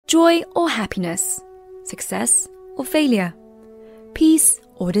Joy or happiness, success or failure, peace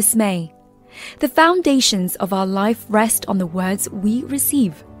or dismay. The foundations of our life rest on the words we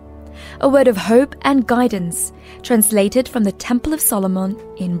receive. A word of hope and guidance, translated from the Temple of Solomon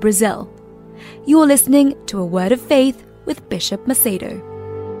in Brazil. You are listening to A Word of Faith with Bishop Macedo.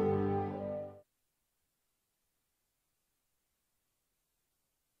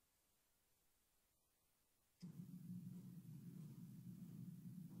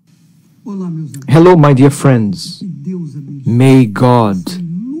 Hello, my dear friends. May God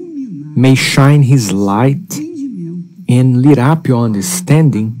shine His light and lit up your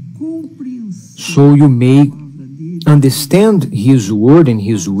understanding so you may understand His word and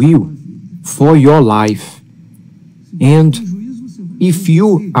His will for your life. And if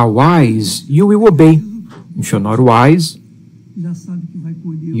you are wise, you will obey. If you're not wise,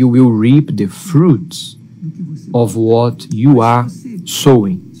 you will reap the fruits of what you are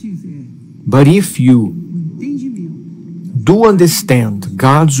sowing. But if you do understand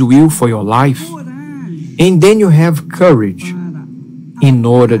God's will for your life, and then you have courage in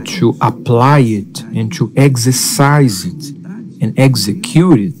order to apply it and to exercise it and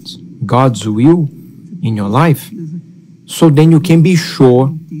execute it, God's will in your life, so then you can be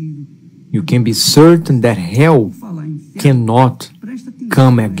sure, you can be certain that hell cannot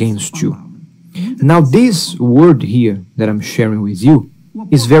come against you. Now this word here that I'm sharing with you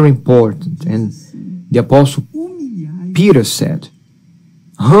is very important, and the Apostle Peter said,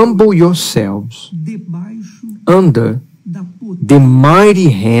 "Humble yourselves under the mighty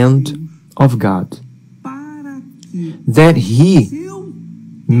hand of God, that He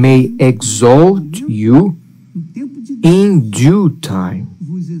may exalt you in due time."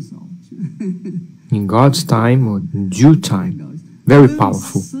 In God's time, or in due time. Very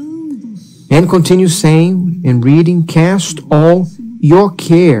powerful. And continue saying and reading, "Cast all your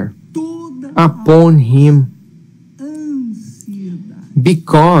care upon Him,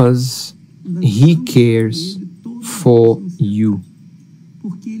 because He cares for you."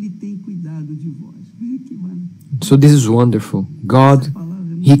 So this is wonderful. God,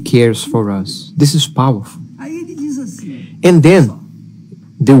 He cares for us. This is powerful. And then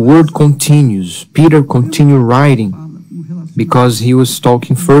the word continues. Peter continued writing, because he was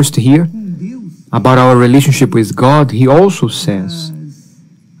talking first here about our relationship with God. He also says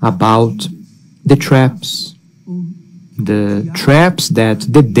about the traps that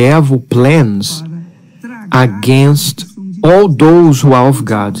the devil plans against all those who are of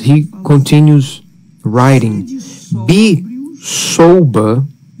God. He continues writing, be sober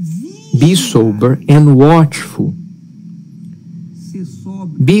and watchful."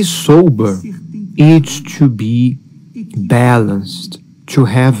 Be sober is to be balanced, to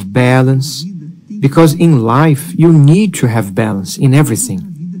have balance, because in life you need to have balance in everything.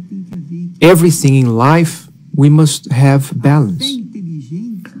 Everything in life we must have balance.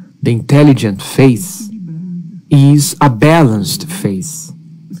 The intelligent faith is a balanced faith.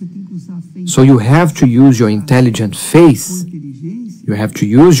 So you have to use your intelligent faith. You have to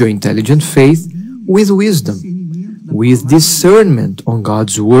use your intelligent faith with wisdom, with discernment on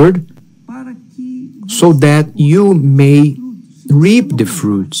God's word, so that you may reap the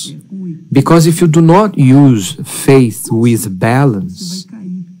fruits. Because if you do not use faith with balance,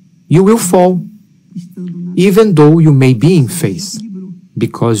 you will fall, even though you may be in faith,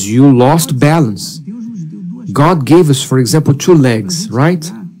 because you lost balance. God gave us, for example, 2 legs, right?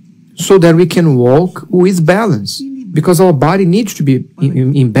 So that we can walk with balance, because our body needs to be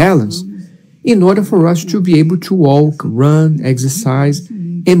in balance in order for us to be able to walk, run, exercise,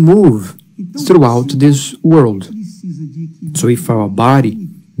 and move throughout this world. So if our body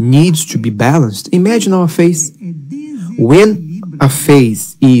needs to be balanced, imagine our faith. When a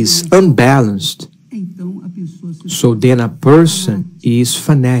faith is unbalanced, so then a person is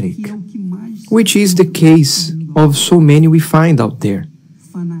fanatic, which is the case of so many we find out there.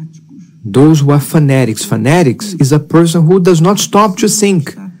 Those who are fanatics. Fanatics is a person who does not stop to think.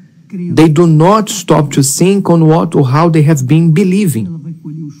 They do not stop to think on what or how they have been believing.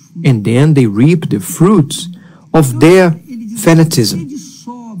 And then they reap the fruits of their fanatism.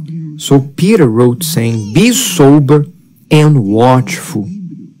 So Peter wrote saying, be sober and watchful.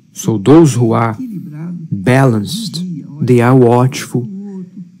 So those who are balanced, they are watchful,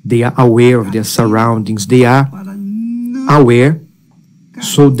 they are aware of their surroundings, they are aware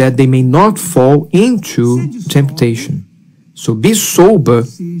so that they may not fall into temptation. So be sober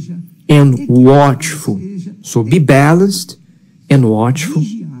and watchful. So be balanced and watchful,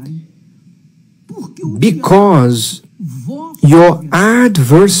 because your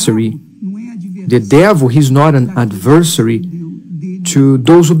adversary, the devil, he's not an adversary to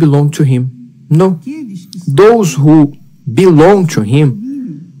those who belong to him. No. Those who belong to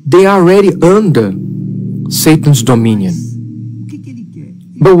him, they are already under Satan's dominion.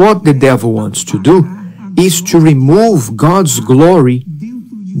 But what the devil wants to do is to remove God's glory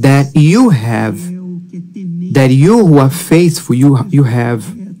that you have, that you who are faithful, you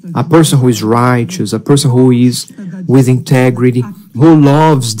have a person who is righteous, a person who is with integrity, who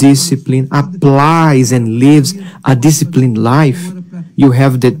loves discipline, applies and lives a disciplined life. You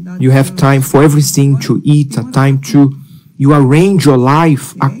have time for everything to eat, a time to, you arrange your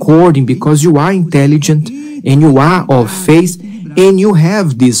life according, because you are intelligent and you are of faith and you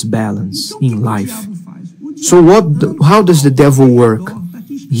have this balance in life. So how does the devil work?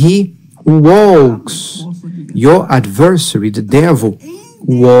 He walks, your adversary, the devil,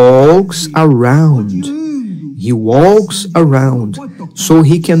 walks around. He walks around, so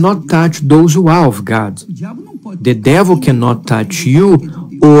he cannot touch those who are of God. The devil cannot touch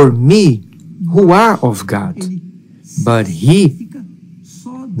you or me who are of God, but he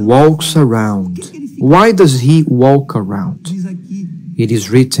walks around. Why does he walk around? It is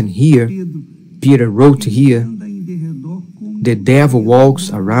written here, Peter wrote here, the devil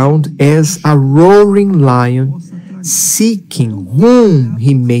walks around as a roaring lion, seeking whom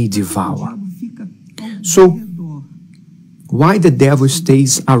he may devour. So, why the devil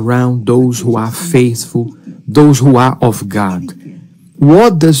stays around those who are faithful, those who are of God?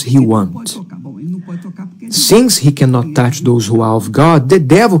 What does he want? Since he cannot touch those who are of God, the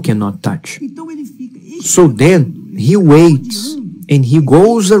devil cannot touch. So then, he waits and he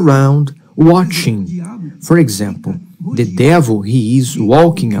goes around watching. For example, the devil, he is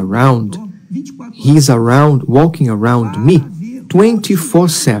walking around, walking around me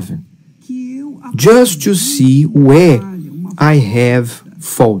 24/7, just to see where I have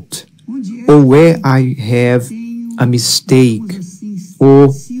fault, or where I have a mistake,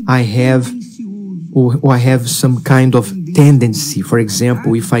 or I have some kind of tendency. For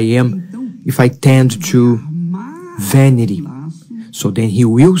example, if I tend to vanity, so then he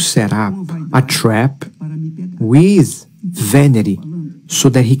will set up a trap with vanity so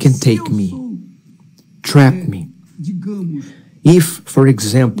that he can take me, trap me. If, for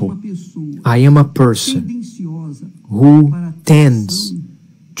example, I am a person who tends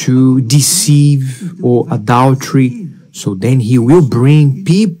to deceive or adultery, so then he will bring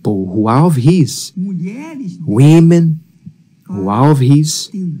people who are of his, women who are of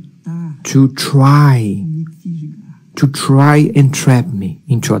his, to try and trap me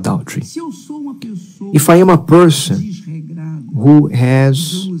into adultery. If I am a person who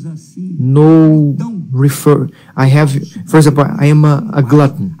has no for example, I am a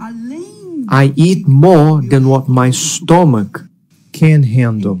glutton. I eat more than what my stomach can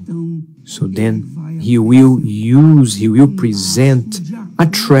handle. So then he will present a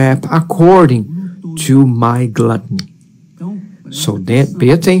trap according to my gluttony. So then, pay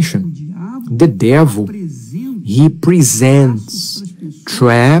attention. The devil, he presents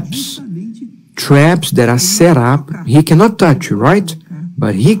traps that are set up. He cannot touch you, right?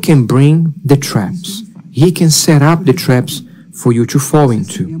 But he can bring the traps. He can set up the traps for you to fall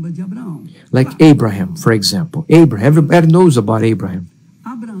into. Like Abraham, for example. Everybody knows about Abraham.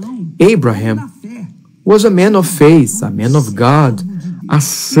 Abraham was a man of faith, a man of God, a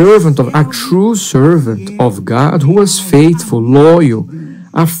true servant of God who was faithful, loyal,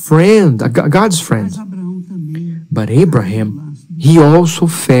 a friend, God's friend. But Abraham, he also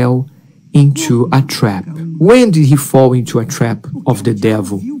fell into a trap. When did he fall into a trap of the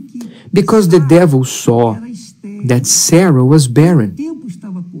devil? Because the devil saw that Sarah was barren,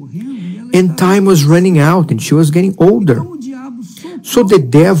 and time was running out, and she was getting older. So the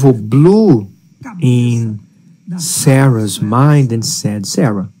devil blew in Sarah's mind and said,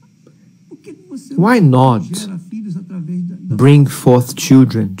 Sarah, why not bring forth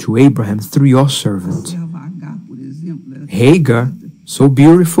children to Abraham through your servant? Hagar, so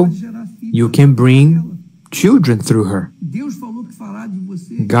beautiful, you can bring children through her.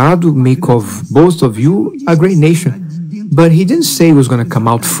 God will make of both of you a great nation. But he didn't say it was going to come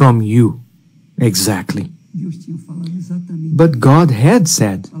out from you. Exactly. But God had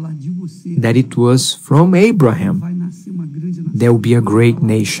said that it was from Abraham there will be a great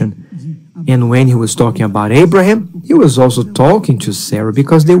nation. And when he was talking about Abraham, he was also talking to Sarah,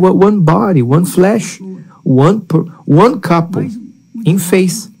 because they were one body, one flesh, one couple in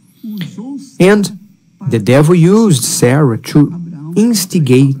faith. And the devil used Sarah to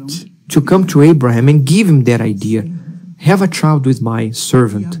instigate, to come to Abraham and give him that idea. Have a child with my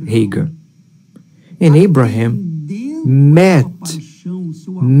servant Hagar. And Abraham met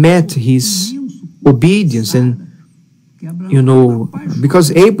his obedience and you know,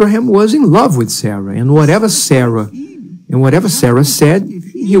 because Abraham was in love with Sarah, and whatever Sarah said,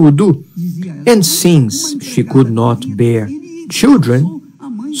 he would do. And since she could not bear children,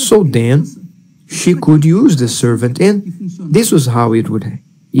 so then she could use the servant, and this was how it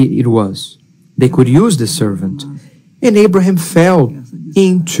was. They could use the servant, and Abraham fell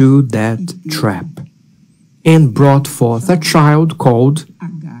into that trap and brought forth a child called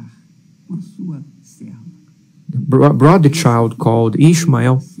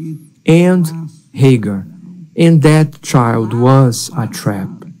Ishmael and Hagar, and that child was a trap.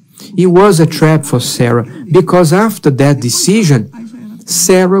 It was a trap for Sarah, because after that decision,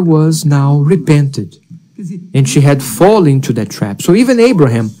 Sarah was now repented, and she had fallen into that trap. So even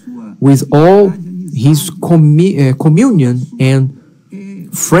Abraham, with all his communion and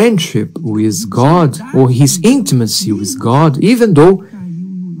friendship with God, or his intimacy with God, even though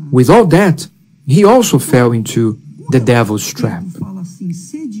with all that, he also fell into the devil's trap.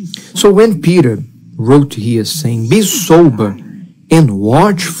 So when Peter wrote here saying, "Be sober and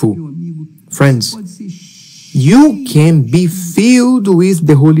watchful," friends, you can be filled with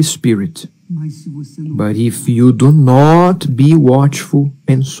the Holy Spirit, but if you do not be watchful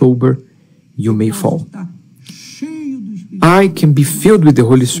and sober, you may fall. I can be filled with the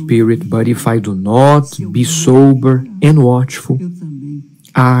Holy Spirit, but if I do not be sober and watchful,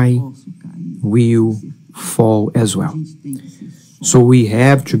 I will fall as well. So we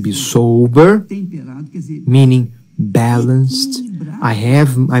have to be sober, meaning balanced.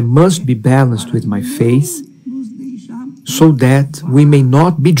 I must be balanced with my faith, so that we may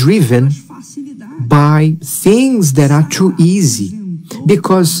not be driven by things that are too easy.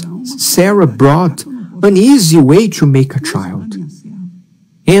 Because Sarah brought an easy way to make a child.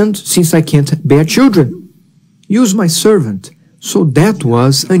 And since I can't bear children, use my servant. So that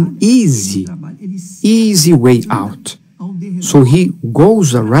was an easy way out. So he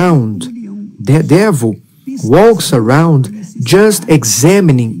goes around, the devil walks around just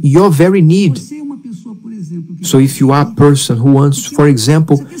examining your very need. So if you are a person who wants, for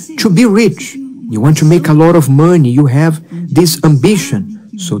example, to be rich, you want to make a lot of money, you have this ambition.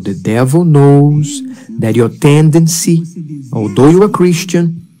 So the devil knows that your tendency, although you are Christian,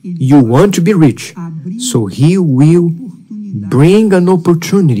 you want to be rich. So he will bring an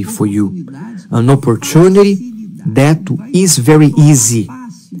opportunity for you, an opportunity that is very easy.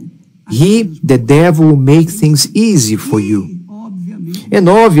 The devil will make things easy for you. And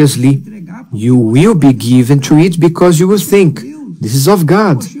obviously, you will be given to it because you will think, this is of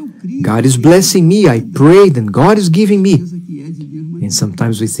God. God is blessing me. I prayed and God is giving me. And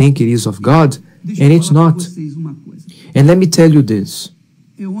sometimes we think it is of God, and it's not. And let me tell you this.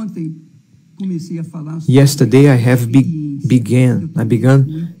 Yesterday I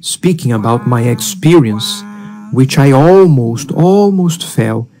began speaking about my experience, which I almost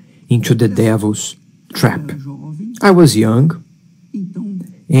fell into the devil's trap. I was young,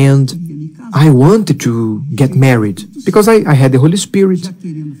 and I wanted to get married because I had the Holy Spirit.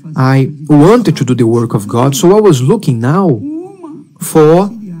 I wanted to do the work of God, so I was looking now for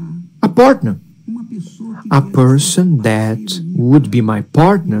a partner, a person that would be my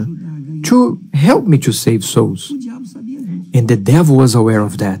partner to help me to save souls. And the devil was aware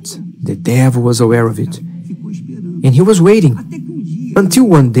of that. The devil was aware of it. And he was waiting until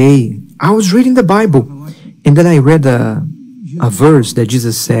one day I was reading the Bible, and then I read a verse that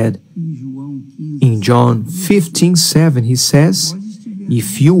Jesus said in John 15:7. He says,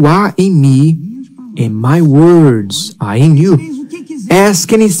 "If you are in me and my words are in you,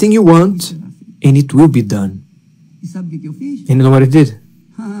 ask anything you want and it will be done." And you know what I did?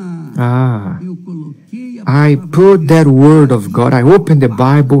 I put that word of God, I opened the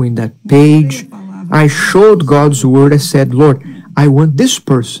Bible in that page, I showed God's word, I said, "Lord, I want this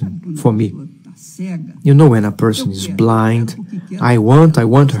person for me." You know when a person is blind, I want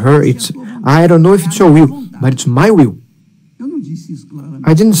her, I don't know if it's your will, but it's my will.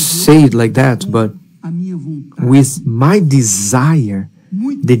 I didn't say it like that, but with my desire,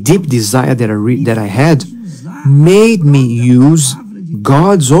 the deep desire that I had, made me use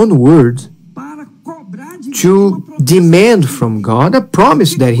God's own word to demand from God a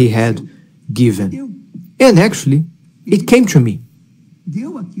promise that He had given. And actually, it came to me.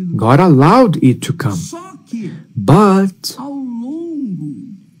 God allowed it to come. But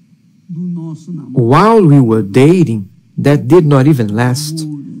while we were dating, that did not even last.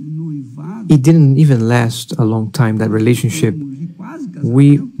 It didn't even last a long time, that relationship.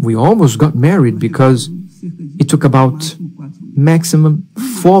 We almost got married because it took about maximum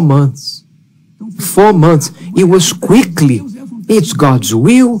 4 months. 4 months. It was quickly. It's God's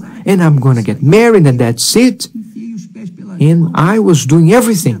will, and I'm going to get married, and that's it. And I was doing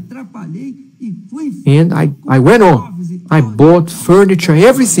everything. And I went on. I bought furniture,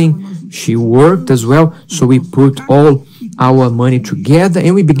 everything. She worked as well, so we put all our money together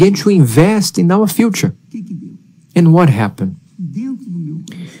and we began to invest in our future. And what happened?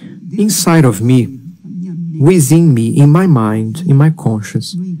 Inside of me, within me, in my mind, in my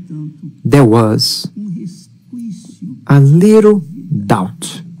conscience, there was a little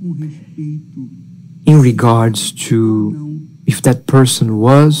doubt in regards to if that person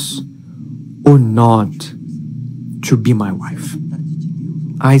was or not to be my wife.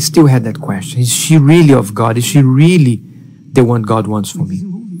 I still had that question. Is she really of God? Is she really the one God wants for me?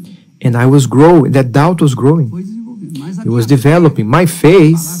 And I was growing. That doubt was growing. It was developing. My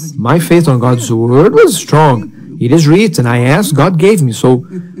faith on God's word was strong. It is written. I asked, God gave me. So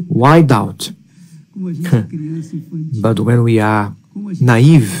why doubt? But when we are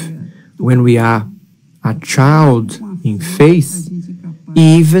naive, when we are a child in faith,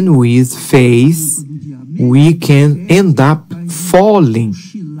 even with faith, we can end up falling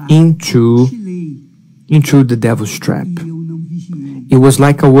into the devil's trap. It was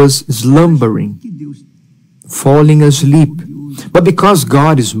like I was slumbering, falling asleep. But because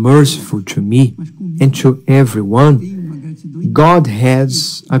God is merciful to me and to everyone, God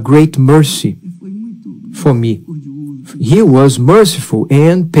has a great mercy for me. He was merciful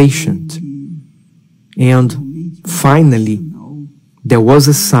and patient. And finally, there was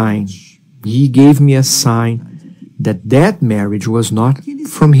a sign. He gave me a sign that marriage was not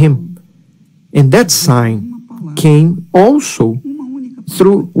from him. And that sign came also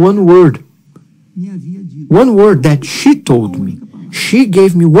through one word. One word that she told me. She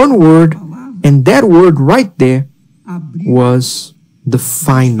gave me one word, and that word right there was the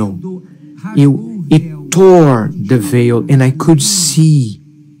final. It tore the veil, and I could see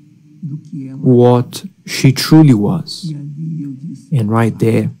what she truly was. And right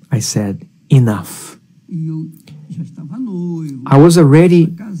there, I said, enough. I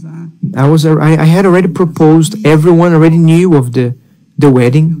had already proposed. Everyone already knew of the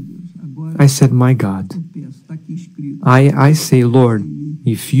wedding. I said, my God, I say, Lord,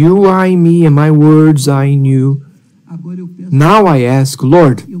 if you are in me and my words are in you, now I ask,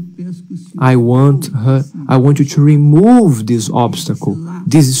 Lord, I want you to remove this obstacle,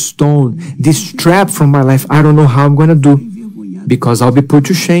 this stone, this trap from my life. I don't know how I'm going to do, because I'll be put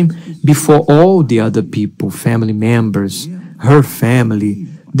to shame before all the other people, family members, her family,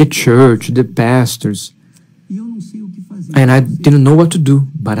 the church, the pastors. And I didn't know what to do,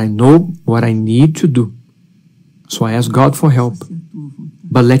 but I know what I need to do. So I asked God for help.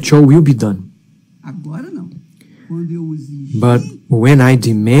 But let your will be done. But when I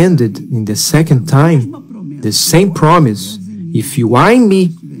demanded in the second time, the same promise, if you are in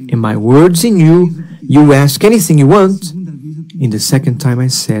me and my words in you, you ask anything you want. In the second time I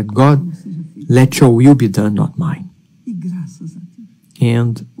said, God, let your will be done, not mine.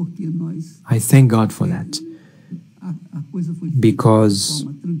 And I thank God for that. Because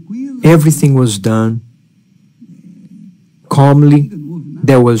everything was done calmly.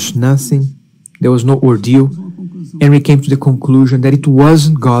 There was nothing. There was no ordeal. And we came to the conclusion that it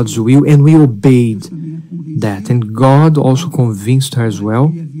wasn't God's will, and we obeyed that. And God also convinced her as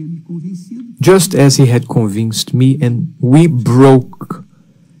well, just as He had convinced me, and we broke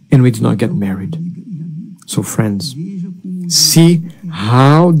and we did not get married. So friends, see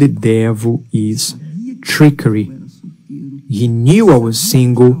how the devil is trickery. He knew I was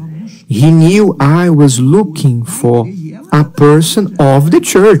single. He knew I was looking for a person of the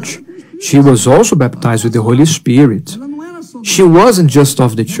church. She was also baptized with the Holy Spirit. She wasn't just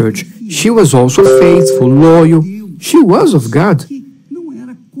of the church. She was also faithful, loyal. She was of God.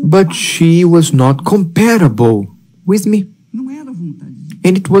 But she was not compatible with me.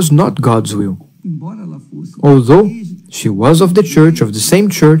 And it was not God's will. Although she was of the church,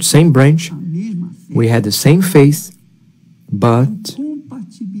 same branch, we had the same faith, but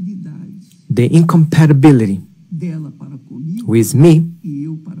the incompatibility with me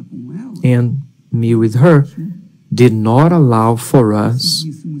and me with her did not allow for us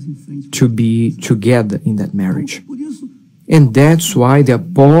to be together in that marriage. And that's why the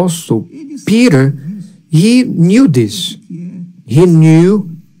Apostle Peter, he knew this. He knew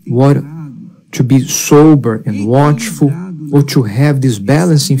what to be sober and watchful, or to have this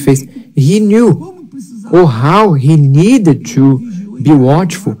balance in faith. He knew, or how he needed to be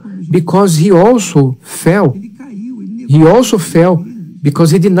watchful, because he also fell. He also fell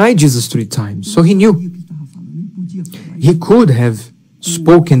because he denied Jesus 3 times. So he knew. He could have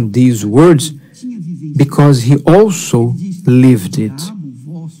spoken these words because he also lived it.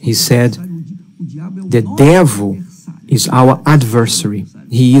 He said, the devil is our adversary.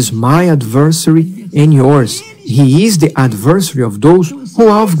 He is my adversary and yours. He is the adversary of those who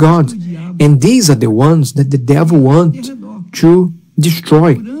are of God. And these are the ones that the devil wants to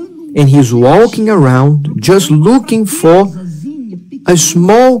destroy. And he's walking around just looking for a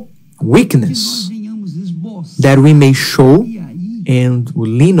small weakness that we may show and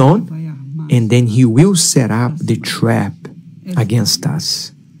lean on, and then he will set up the trap against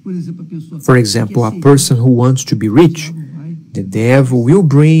us. For example, a person who wants to be rich, the devil will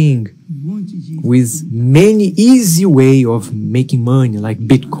bring with many easy way of making money, like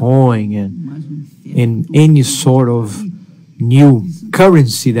Bitcoin and any sort of new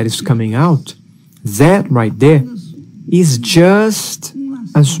currency that is coming out. That right there is just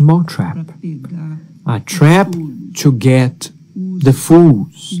a small trap. A trap to get the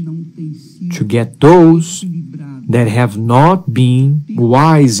fools, to get those that have not been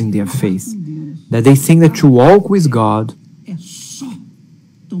wise in their faith, that they think that to walk with God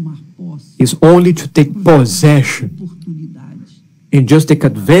is only to take possession and just take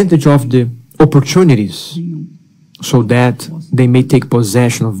advantage of the opportunities so that they may take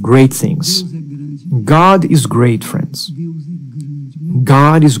possession of great things. God is great, friends.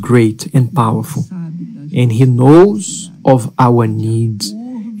 God is great and powerful, and He knows of our needs,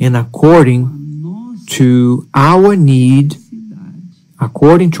 and according to our need,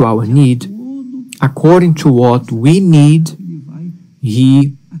 according to what we need,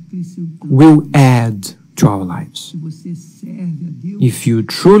 He will add to our lives. If you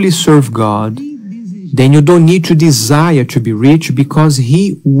truly serve God, then you don't need to desire to be rich, because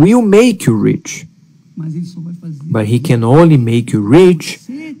He will make you rich. But He can only make you rich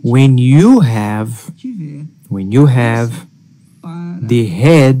when you have the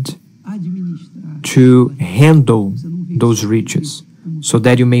head to handle those riches, so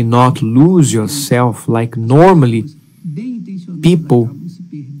that you may not lose yourself like normally people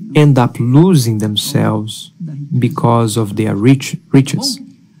end up losing themselves because of their riches.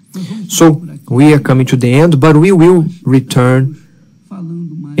 So we are coming to the end, but we will return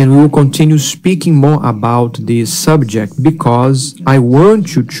and we will continue speaking more about this subject, because I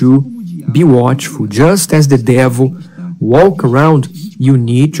want you to be watchful. Just as the devil walk around, you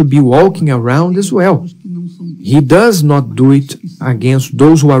need to be walking around as well. He does not do it against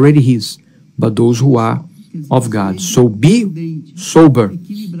those who are already His, but those who are of God. So be sober,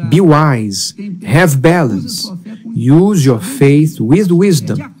 be wise, have balance. Use your faith with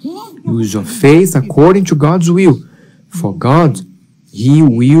wisdom. Use your faith according to God's will. For God, He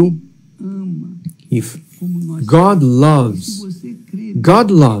will, if God loves,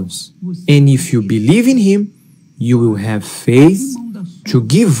 and if you believe in Him, you will have faith to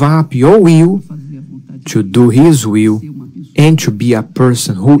give up your will, to do His will, and to be a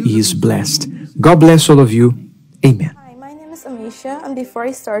person who is blessed. God bless all of you. Amen. Hi, my name is Amisha, and before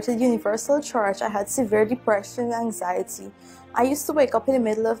I started Universal Church, I had severe depression and anxiety. I used to wake up in the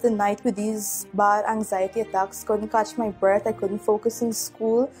middle of the night with these bad anxiety attacks, couldn't catch my breath, I couldn't focus in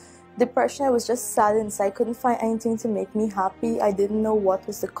school. Depression, I was just sad inside, I couldn't find anything to make me happy. I didn't know what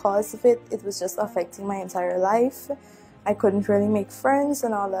was the cause of it. It was just affecting my entire life. I couldn't really make friends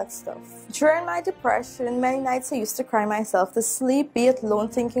and all that stuff. During my depression, many nights I used to cry myself to sleep, be alone,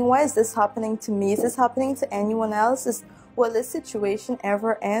 thinking, why is this happening to me? Is this happening to anyone else? Will this situation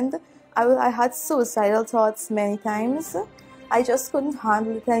ever end? I had suicidal thoughts many times. I just couldn't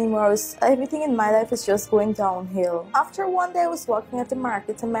handle it anymore. Everything in my life was just going downhill. After one day I was walking at the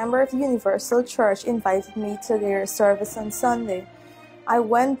market, a member of Universal Church invited me to their service on Sunday. I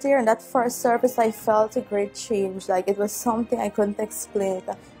went there, and that first service I felt a great change, like it was something I couldn't explain.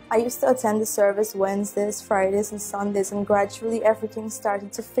 I used to attend the service Wednesdays, Fridays and Sundays, and gradually everything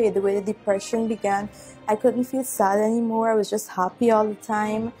started to fade away. The depression began. I couldn't feel sad anymore. I was just happy all the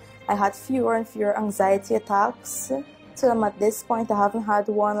time. I had fewer and fewer anxiety attacks. Till at this point I haven't had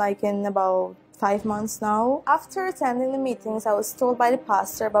one like in about 5 months now. After attending the meetings, I was told by the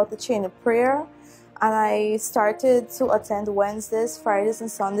pastor about the chain of prayer, and I started to attend Wednesdays, Fridays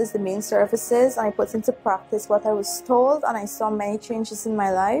and Sundays, the main services, and I put into practice what I was told, and I saw many changes in my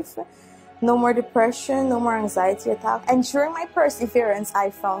life. No more depression, no more anxiety attack, and during my perseverance,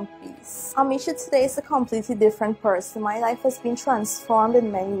 I found peace. Amisha today is a completely different person. My life has been transformed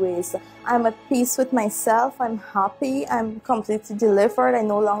in many ways. I'm at peace with myself, I'm happy, I'm completely delivered, I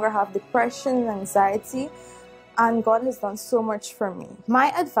no longer have depression and anxiety, and God has done so much for me.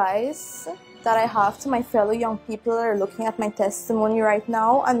 My advice that I have to my fellow young people that are looking at my testimony right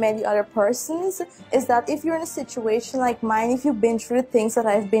now, and many other persons, is that if you're in a situation like mine, if you've been through the things that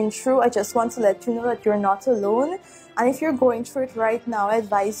I've been through, I just want to let you know that you're not alone. And if you're going through it right now, I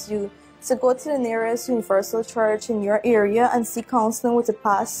advise you to go to the nearest universal church in your area and seek counseling with a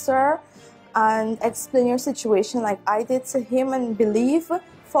pastor and explain your situation like I did to him and believe,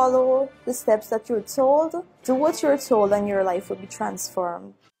 follow the steps that you're told, do what you're told, and your life will be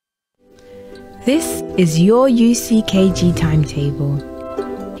transformed. This is your UCKG timetable,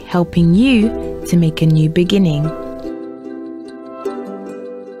 helping you to make a new beginning.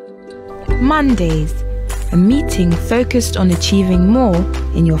 Mondays, a meeting focused on achieving more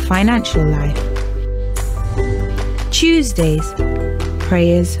in your financial life. Tuesdays,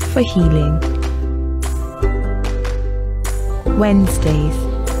 prayers for healing. Wednesdays,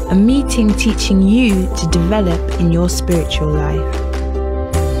 a meeting teaching you to develop in your spiritual life.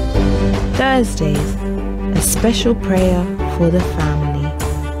 Thursdays, a special prayer for the family.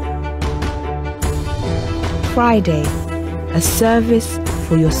 Friday, a service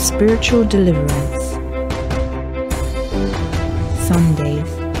for your spiritual deliverance. Sundays,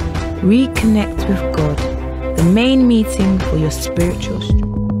 reconnect with God, the main meeting for your spiritual strength.